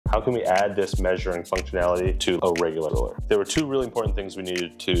how can we add this measuring functionality to a regular ruler? There were two really important things we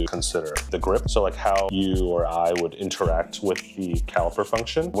needed to consider. The grip, so like how you or I would interact with the caliper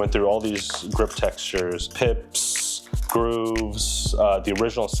function. Went through all these grip textures, pips, grooves, the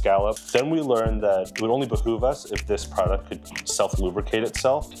original scallop. Then we learned that it would only behoove us if this product could self-lubricate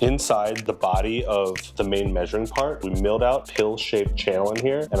itself. Inside the body of the main measuring part, we milled out pill-shaped channel in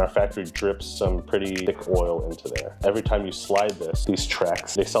here, and our factory drips some pretty thick oil into there. Every time you slide this, these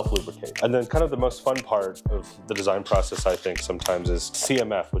tracks, they self-lubricate. And then kind of the most fun part of the design process, I think, sometimes is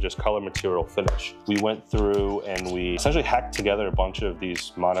CMF, which is color material finish. We went through and we essentially hacked together a bunch of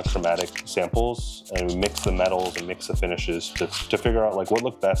these monochromatic samples, and we mixed the metals and mixed the finishes to figure out like what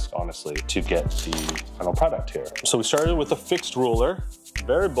looked best, honestly, to get the final product here. So we started with a fixed ruler,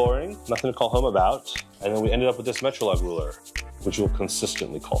 very boring, nothing to call home about, and then we ended up with this Metrolog ruler, which we'll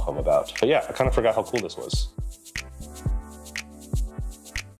consistently call home about. But yeah, I kind of forgot how cool this was.